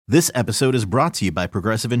This episode is brought to you by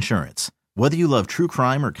Progressive Insurance. Whether you love true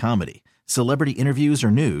crime or comedy, celebrity interviews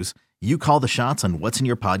or news, you call the shots on what's in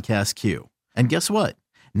your podcast queue. And guess what?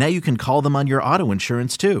 Now you can call them on your auto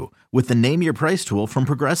insurance too with the Name Your Price tool from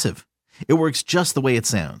Progressive. It works just the way it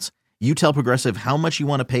sounds. You tell Progressive how much you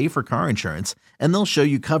want to pay for car insurance, and they'll show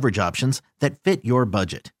you coverage options that fit your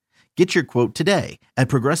budget. Get your quote today at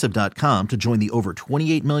Progressive.com to join the over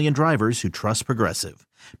 28 million drivers who trust Progressive.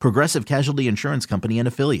 Progressive Casualty Insurance Company and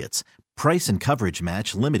Affiliates. Price and coverage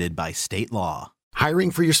match limited by state law. Hiring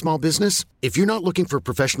for your small business? If you're not looking for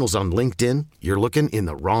professionals on LinkedIn, you're looking in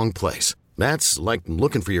the wrong place. That's like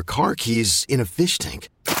looking for your car keys in a fish tank.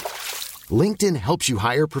 LinkedIn helps you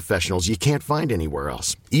hire professionals you can't find anywhere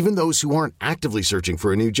else, even those who aren't actively searching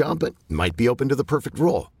for a new job but might be open to the perfect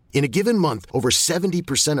role. In a given month, over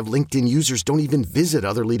 70% of LinkedIn users don't even visit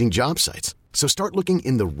other leading job sites. So start looking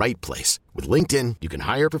in the right place. With LinkedIn, you can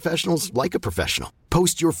hire professionals like a professional.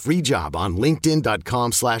 Post your free job on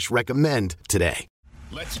linkedin.com/recommend today.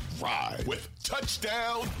 Let's ride with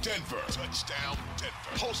Touchdown Denver. Touchdown Denver.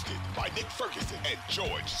 Hosted by Nick Ferguson and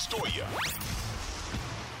George Stoia.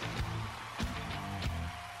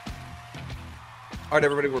 All right,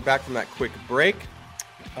 everybody, we're back from that quick break.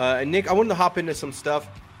 Nick, I wanted to hop into some stuff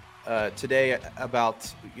today about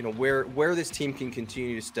where this team can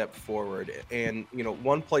continue to step forward. And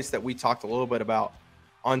one place that we talked a little bit about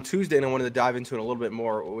on Tuesday, and I wanted to dive into it a little bit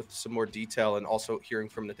more with some more detail, and also hearing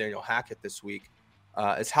from Nathaniel Hackett this week,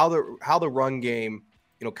 is how the run game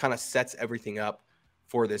kind of sets everything up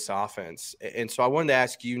for this offense. And so I wanted to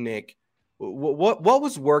ask you, Nick, what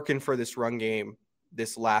was working for this run game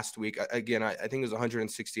this last week? Again, I think it was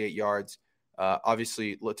 168 yards.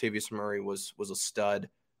 Obviously, Latavius Murray was a stud,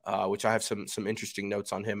 which I have some interesting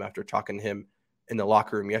notes on him after talking to him in the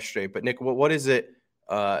locker room yesterday. But, Nick, what is it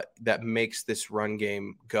that makes this run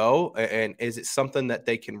game go? And is it something that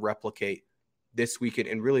they can replicate this weekend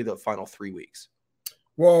and really the final 3 weeks?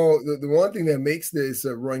 Well, the one thing that makes this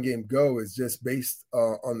run game go is just based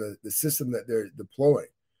on the system that they're deploying.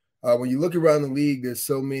 When you look around the league, there's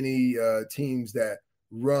so many teams that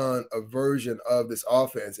run a version of this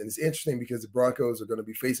offense. And it's interesting because the Broncos are going to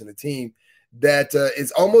be facing a team that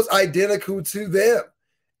is almost identical to them.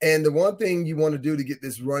 And the one thing you want to do to get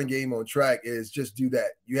this run game on track is just do that.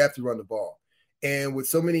 You have to run the ball. And with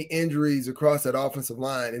so many injuries across that offensive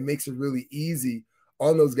line, it makes it really easy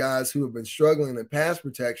on those guys who have been struggling in pass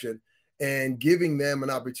protection and giving them an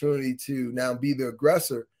opportunity to now be the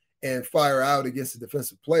aggressor and fire out against a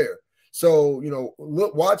defensive player. So,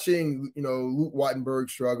 watching, Luke Wattenberg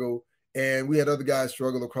struggle, and we had other guys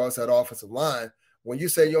struggle across that offensive line. When you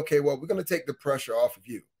say, okay, well, we're going to take the pressure off of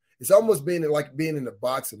you. It's almost like being in a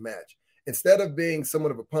boxing match. Instead of being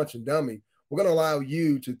somewhat of a punch and dummy, we're going to allow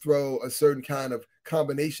you to throw a certain kind of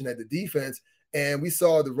combination at the defense. And we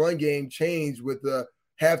saw the run game change with the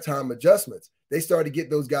halftime adjustments. They started to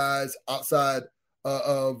get those guys outside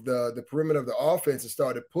of the perimeter of the offense and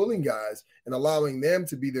started pulling guys and allowing them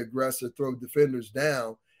to be the aggressor, throw defenders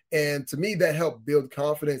down. And to me, that helped build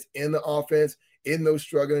confidence in the offense, in those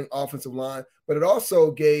struggling offensive line. But it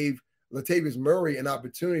also gave Latavius Murray an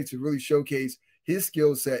opportunity to really showcase his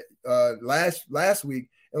skill set last week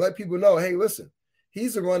and let people know, hey, listen,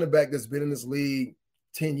 he's a running back that's been in this league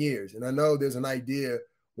 10 years. And I know there's an idea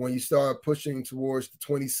when you start pushing towards the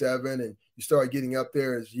 27 and you start getting up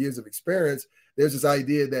there as years of experience, there's this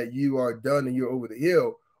idea that you are done and you're over the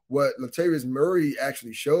hill. What Latavius Murray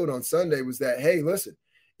actually showed on Sunday was that, hey, listen,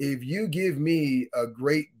 if you give me a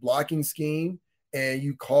great blocking scheme and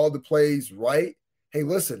you call the plays right, hey,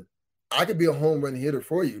 listen, I could be a home run hitter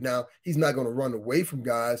for you. Now, he's not going to run away from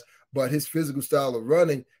guys, but his physical style of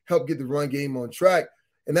running helped get the run game on track.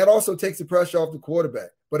 And that also takes the pressure off the quarterback.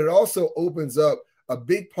 But it also opens up a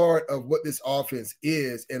big part of what this offense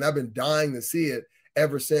is. And I've been dying to see it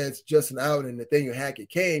ever since Justin Allen and Nathaniel Hackett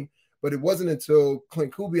came. But it wasn't until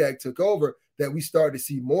Clint Kubiak took over that we started to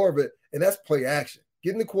see more of it. And that's play action,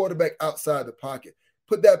 getting the quarterback outside the pocket,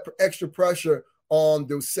 put that extra pressure on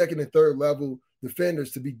those second and third level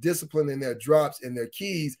defenders to be disciplined in their drops and their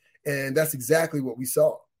keys. And that's exactly what we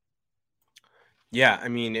saw. Yeah, I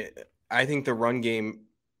mean, I think the run game,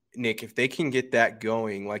 Nick, if they can get that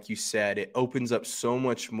going, like you said, it opens up so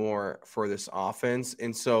much more for this offense.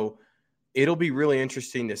 And so it'll be really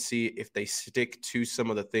interesting to see if they stick to some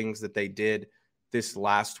of the things that they did this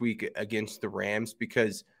last week against the Rams,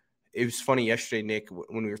 because it was funny yesterday, Nick,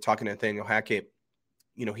 when we were talking to Nathaniel Hackett,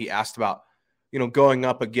 he asked about, going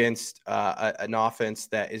up against an offense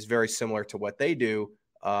that is very similar to what they do,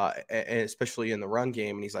 and especially in the run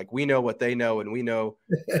game. And he's like, we know what they know, and we know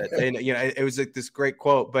that they know. It was like this great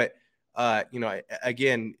quote. But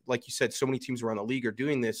Again, like you said, so many teams around the league are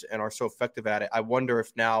doing this and are so effective at it. I wonder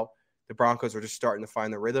if now the Broncos are just starting to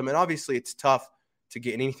find the rhythm. And obviously it's tough to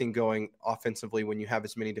get anything going offensively when you have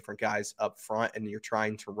as many different guys up front and you're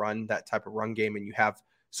trying to run that type of run game and you have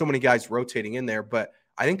so many guys rotating in there. But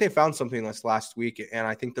I think they found something this last week, and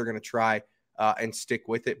I think they're going to try and stick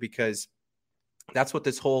with it, because that's what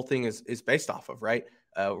this whole thing is based off of, right?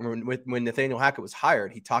 When Nathaniel Hackett was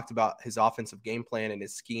hired, he talked about his offensive game plan and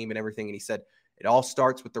his scheme and everything. And he said, it all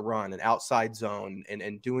starts with the run and outside zone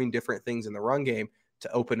and doing different things in the run game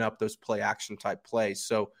to open up those play action type plays.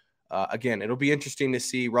 So again, it'll be interesting to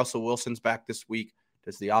see. Russell Wilson's back this week.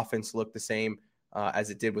 Does the offense look the same as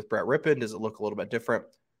it did with Brett Rippon? Does it look a little bit different?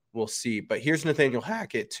 We'll see. But here's Nathaniel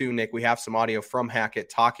Hackett too, Nick. We have some audio from Hackett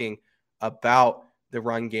talking about the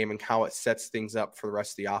run game and how it sets things up for the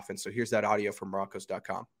rest of the offense. So here's that audio from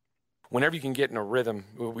Broncos.com. Whenever you can get in a rhythm,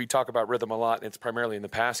 we talk about rhythm a lot, and it's primarily in the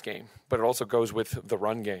pass game, but it also goes with the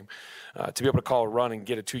run game. To be able to call a run and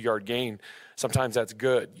get a 2-yard gain, sometimes that's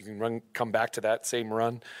good. You can come back to that same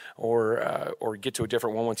run or get to a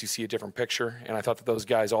different one once you see a different picture. And I thought that those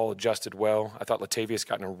guys all adjusted well. I thought Latavius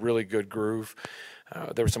got in a really good groove.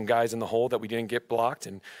 There were some guys in the hole that we didn't get blocked,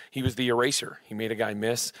 and he was the eraser. He made a guy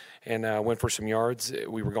miss and went for some yards.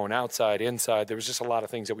 We were going outside, inside. There was just a lot of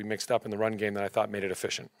things that we mixed up in the run game that I thought made it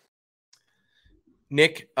efficient.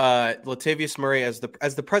 Nick, Latavius Murray, as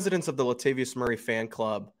the presidents of the Latavius Murray fan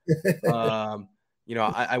club,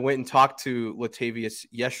 I went and talked to Latavius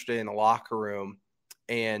yesterday in the locker room,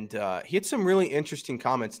 and he had some really interesting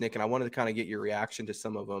comments, Nick, and I wanted to kind of get your reaction to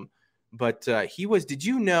some of them. But did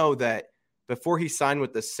you know that before he signed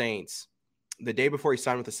with the Saints, the day before he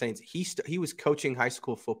signed with the Saints, he was coaching high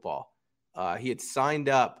school football. He had signed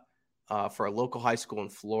up for a local high school in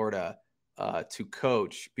Florida to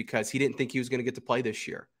coach because he didn't think he was going to get to play this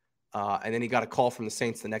year. And then he got a call from the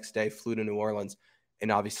Saints the next day, flew to New Orleans,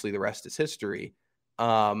 and obviously the rest is history,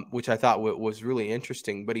 which I thought was really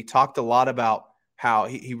interesting. But he talked a lot about how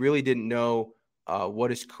he really didn't know what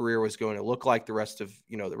his career was going to look like the rest of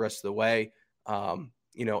the way. And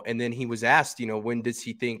then he was asked, when does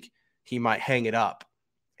he think he might hang it up?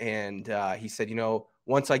 And he said,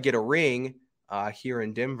 once I get a ring here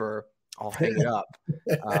in Denver, I'll hang it up.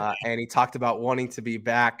 And he talked about wanting to be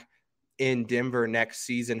back in Denver next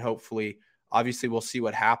season, hopefully. Obviously, we'll see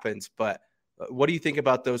what happens. But what do you think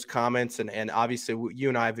about those comments? And obviously, you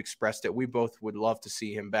and I have expressed it. We both would love to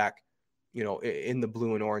see him back, in the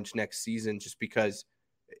blue and orange next season, just because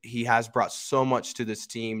he has brought so much to this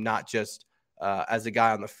team, not just as a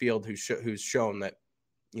guy on the field who's shown that,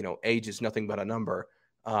 age is nothing but a number,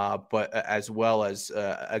 but as well as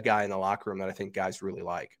a guy in the locker room that I think guys really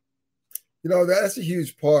like. That's a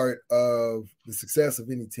huge part of the success of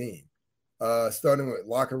any team, starting with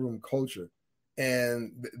locker room culture.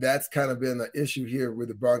 And that's kind of been an issue here with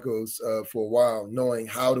the Broncos for a while, knowing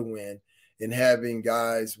how to win and having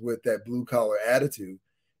guys with that blue-collar attitude.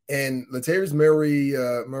 And Latavius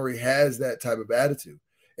Murray has that type of attitude.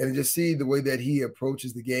 And just see the way that he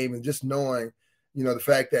approaches the game and just knowing, the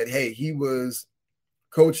fact that, hey, he was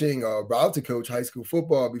coaching or about to coach high school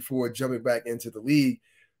football before jumping back into the league.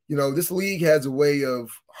 This league has a way of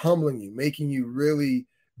humbling you, making you really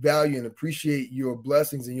value and appreciate your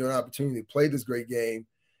blessings and your opportunity to play this great game.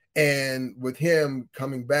 And with him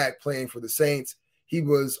coming back playing for the Saints, he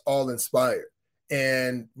was all inspired.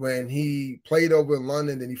 And when he played over in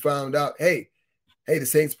London, then he found out, hey, the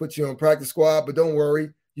Saints put you on practice squad, but don't worry,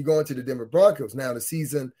 you're going to the Denver Broncos. Now, the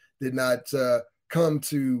season did not come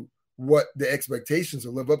to what the expectations or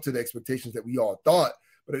live up to the expectations that we all thought.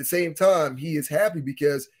 But at the same time, he is happy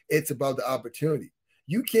because it's about the opportunity.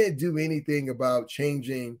 You can't do anything about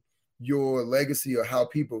changing your legacy or how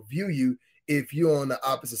people view you if you're on the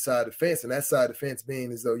opposite side of the fence. And that side of the fence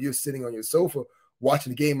being as though you're sitting on your sofa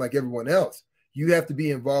watching the game like everyone else. You have to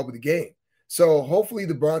be involved with the game. So hopefully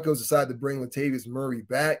the Broncos decide to bring Latavius Murray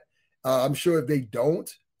back. I'm sure if they don't,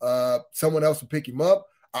 someone else will pick him up.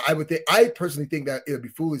 I personally think that it would be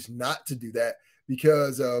foolish not to do that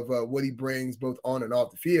because of what he brings both on and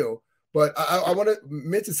off the field. But I want to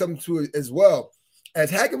mention something to it as well. As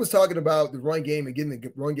Hackett was talking about the run game and getting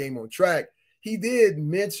the run game on track, he did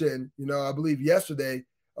mention, I believe yesterday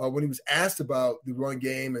when he was asked about the run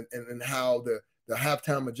game and how the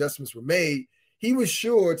halftime adjustments were made, he was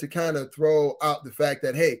sure to kind of throw out the fact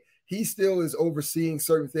that, hey, he still is overseeing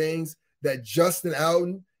certain things, that Justin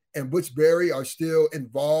Alden and Butch Berry are still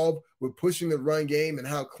involved with pushing the run game and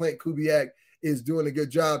how Clint Kubiak is doing a good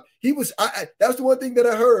job. That's the one thing that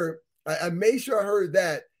I heard. I made sure I heard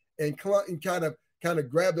that and kind of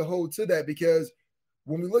grabbed a hold to that, because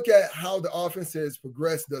when we look at how the offense has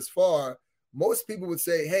progressed thus far, most people would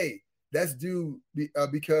say, hey, that's due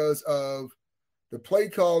because of the play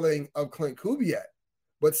calling of Clint Kubiak.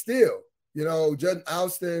 But still, Justin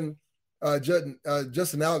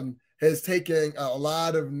Allen has taken a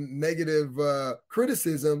lot of negative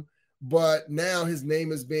criticism, but now his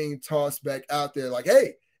name is being tossed back out there like,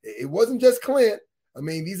 hey, it wasn't just Clint. I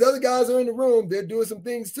mean, these other guys are in the room. They're doing some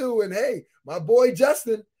things too. And hey, my boy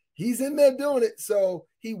Justin, he's in there doing it. So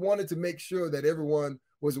he wanted to make sure that everyone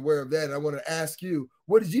was aware of that. And I want to ask you,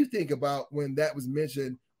 what did you think about when that was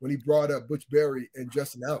mentioned, when he brought up Butch Berry and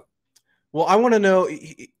Justin Allen? Well, I want to know,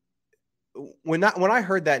 when I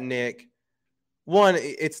heard that, Nick, one,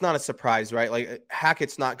 it's not a surprise, right? Like,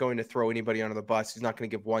 Hackett's not going to throw anybody under the bus. He's not going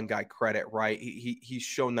to give one guy credit, right? He's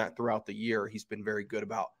shown that throughout the year. He's been very good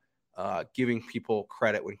about giving people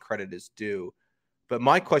credit when credit is due. But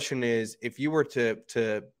my question is, if you were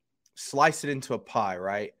to slice it into a pie,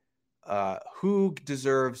 right? Who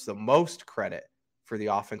deserves the most credit for the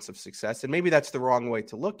offensive success? And maybe that's the wrong way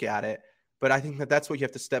to look at it, but I think that's what you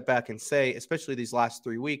have to step back and say, especially these last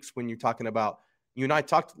 3 weeks when you're talking about, you and I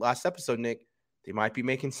talked last episode, Nick, they might be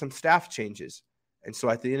making some staff changes. And so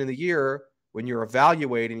at the end of the year, when you're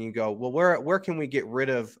evaluating, you go, well, where can we get rid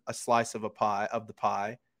of a slice of the pie?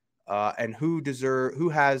 And who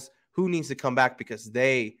needs to come back because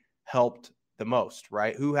they helped the most,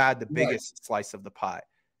 right? Who had the biggest slice of the pie?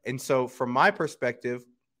 And so from my perspective,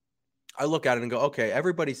 I look at it and go, okay,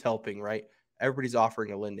 everybody's helping, right? Everybody's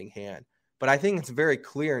offering a lending hand. But I think it's very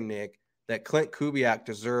clear, Nick, that Clint Kubiak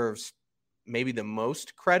deserves maybe the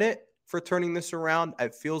most credit for turning this around.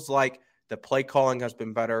 It feels like the play calling has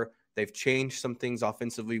been better. They've changed some things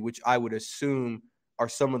offensively, which I would assume are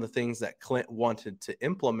some of the things that Clint wanted to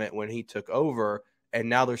implement when he took over, and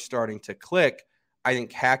now they're starting to click. I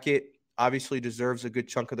think Hackett obviously deserves a good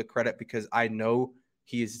chunk of the credit because I know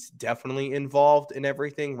he is definitely involved in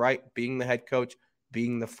everything, right? Being the head coach,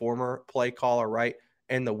 being the former play caller, right?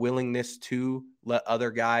 And the willingness to let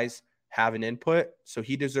other guys have an input. So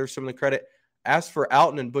he deserves some of the credit. As for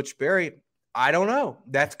Alton and Butch Berry, I don't know.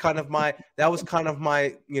 That was kind of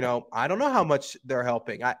my, I don't know how much they're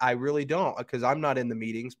helping. I really don't, because I'm not in the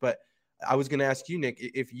meetings. But I was going to ask you, Nick,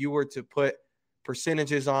 if you were to put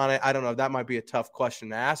percentages on it, I don't know. That might be a tough question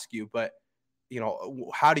to ask you, but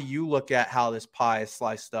how do you look at how this pie is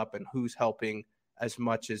sliced up and who's helping as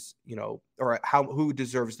much as, or who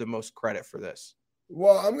deserves the most credit for this?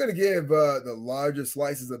 Well, I'm going to give the larger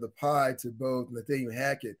slices of the pie to both Nathaniel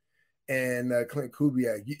Hackett and Clint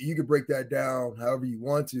Kubiak. You could break that down however you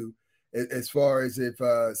want to, as far as if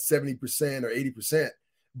 70% or 80%.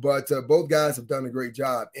 But both guys have done a great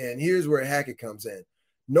job. And here's where Hackett comes in.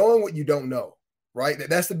 Knowing what you don't know, right?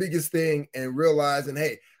 That's the biggest thing, and realizing,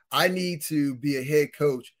 hey, I need to be a head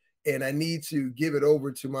coach and I need to give it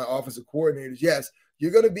over to my offensive coordinators. Yes,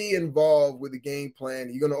 you're going to be involved with the game plan.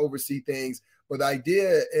 You're going to oversee things. But the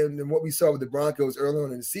idea, and what we saw with the Broncos early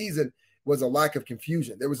on in the season, was a lack of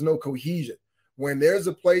confusion. There was no cohesion. When there's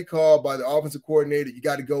a play call by the offensive coordinator, you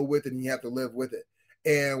got to go with it and you have to live with it.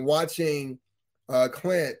 And watching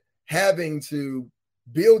Clint having to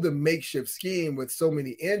build a makeshift scheme with so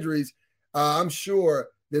many injuries, I'm sure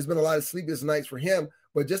there's been a lot of sleepless nights for him.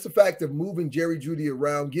 But just the fact of moving Jerry Jeudy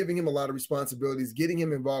around, giving him a lot of responsibilities, getting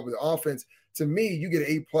him involved with the offense, to me, you get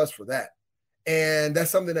an A+ for that. And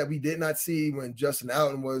that's something that we did not see when Justin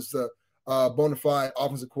Allen was the bona fide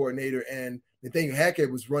offensive coordinator and Nathaniel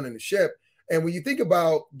Hackett was running the ship. And when you think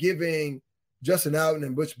about giving Justin Allen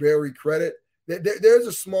and Butch Berry credit, there's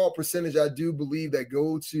a small percentage, I do believe, that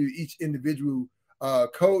go to each individual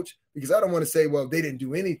coach, because I don't want to say, well, they didn't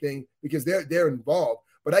do anything, because they're involved.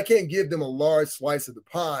 But I can't give them a large slice of the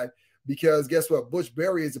pie, because guess what? Butch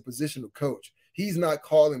Berry is a positional coach. He's not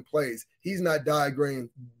calling plays. He's not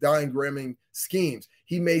diagramming schemes.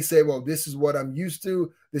 He may say, well, this is what I'm used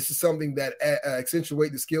to. This is something that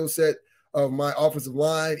accentuate the skill set of my offensive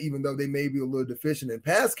line, even though they may be a little deficient in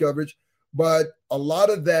pass coverage. But a lot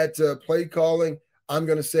of that play calling, I'm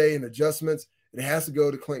going to say, in adjustments, it has to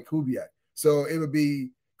go to Clint Kubiak. So it would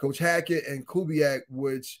be Coach Hackett and Kubiak,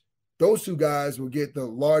 which those two guys will get the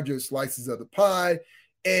larger slices of the pie.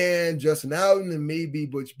 And Justin Allen and maybe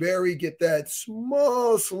Butch Berry get that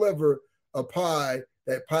small sliver of pie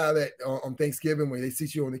that on Thanksgiving when they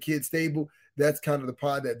sit you on the kids' table. That's kind of the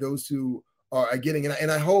pie that those two are getting.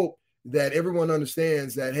 And I hope that everyone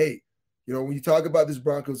understands that, hey, when you talk about this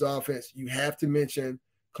Broncos offense, you have to mention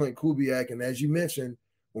Clint Kubiak. And as you mentioned,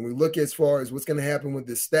 when we look as far as what's going to happen with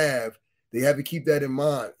the staff, they have to keep that in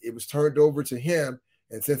mind. It was turned over to him.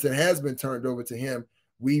 And since it has been turned over to him,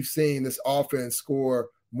 we've seen this offense score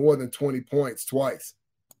more than 20 points twice.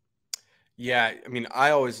 Yeah, I mean,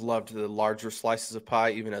 I always loved the larger slices of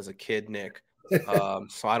pie, even as a kid, Nick.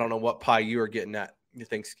 So I don't know what pie you are getting at your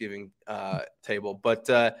Thanksgiving table. But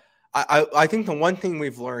I think the one thing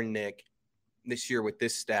we've learned, Nick, this year with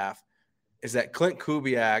this staff is that Klint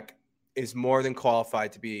Kubiak is more than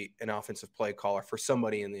qualified to be an offensive play caller for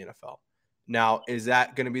somebody in the NFL. Now, is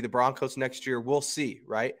that going to be the Broncos next year? We'll see,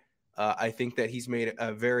 right? I think that he's made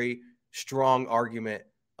a very strong argument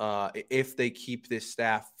if they keep this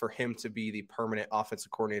staff for him to be the permanent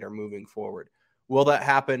offensive coordinator moving forward. Will that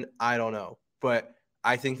happen? I don't know. But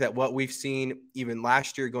I think that what we've seen even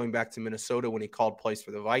last year going back to Minnesota when he called plays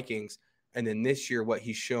for the Vikings, and then this year what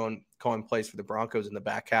he's shown calling plays for the Broncos in the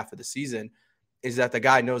back half of the season is that the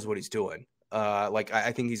guy knows what he's doing.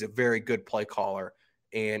 I think he's a very good play caller.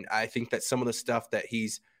 And I think that some of the stuff that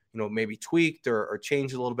he's, maybe tweaked or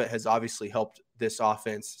changed a little bit has obviously helped this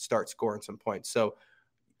offense start scoring some points. So,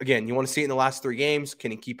 again, you want to see it in the last 3 games.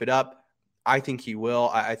 Can he keep it up? I think he will.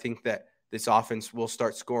 I think that this offense will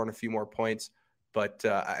start scoring a few more points. But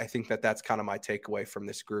I think that that's kind of my takeaway from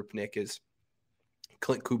this group, Nick, is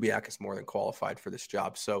Klint Kubiak is more than qualified for this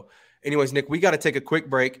job. So, anyways, Nick, we got to take a quick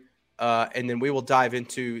break, and then we will dive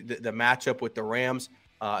into the matchup with the Rams,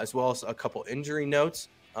 as well as a couple injury notes.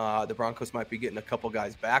 The Broncos might be getting a couple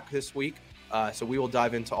guys back this week. So we will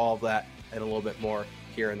dive into all of that and a little bit more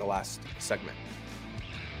here in the last segment.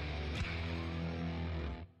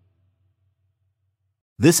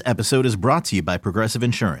 This episode is brought to you by Progressive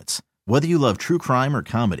Insurance. Whether you love true crime or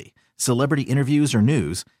comedy, celebrity interviews or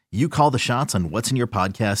news, you call the shots on what's in your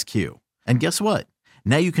podcast queue. And guess what?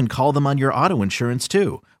 Now you can call them on your auto insurance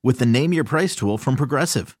too with the Name Your Price tool from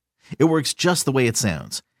Progressive. It works just the way it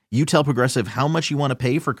sounds. You tell Progressive how much you want to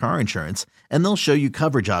pay for car insurance, and they'll show you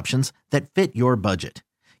coverage options that fit your budget.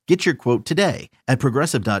 Get your quote today at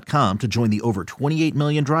Progressive.com to join the over 28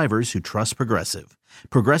 million drivers who trust Progressive.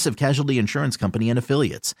 Progressive Casualty Insurance Company and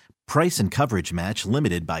Affiliates. Price and coverage match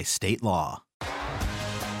limited by state law.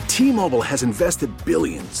 T-Mobile has invested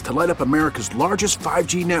billions to light up America's largest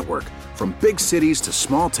 5G network, from big cities to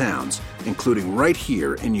small towns, including right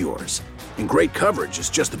here in yours. And great coverage is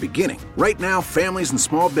just the beginning. Right now, families and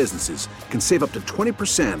small businesses can save up to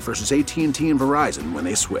 20% versus AT&T and Verizon when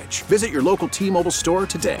they switch. Visit your local T-Mobile store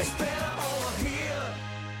today.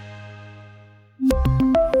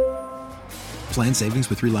 Plan savings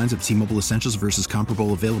with 3 lines of T-Mobile Essentials versus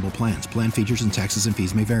comparable available plans. Plan features and taxes and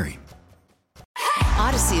fees may vary.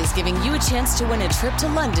 Odyssey is giving you a chance to win a trip to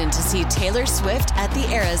London to see Taylor Swift at the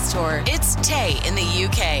Eras Tour. It's Tay in the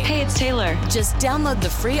UK. Hey, it's Taylor. Just download the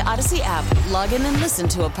free Odyssey app, log in and listen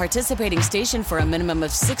to a participating station for a minimum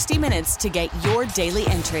of 60 minutes to get your daily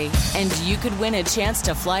entry. And you could win a chance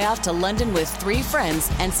to fly off to London with 3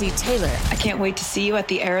 friends and see Taylor. I can't wait to see you at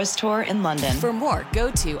the Eras Tour in London. For more,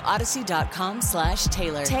 go to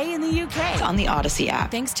odyssey.com/Taylor. Tay in the UK. It's on the Odyssey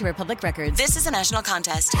app. Thanks to Republic Records. This is a national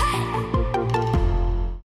contest.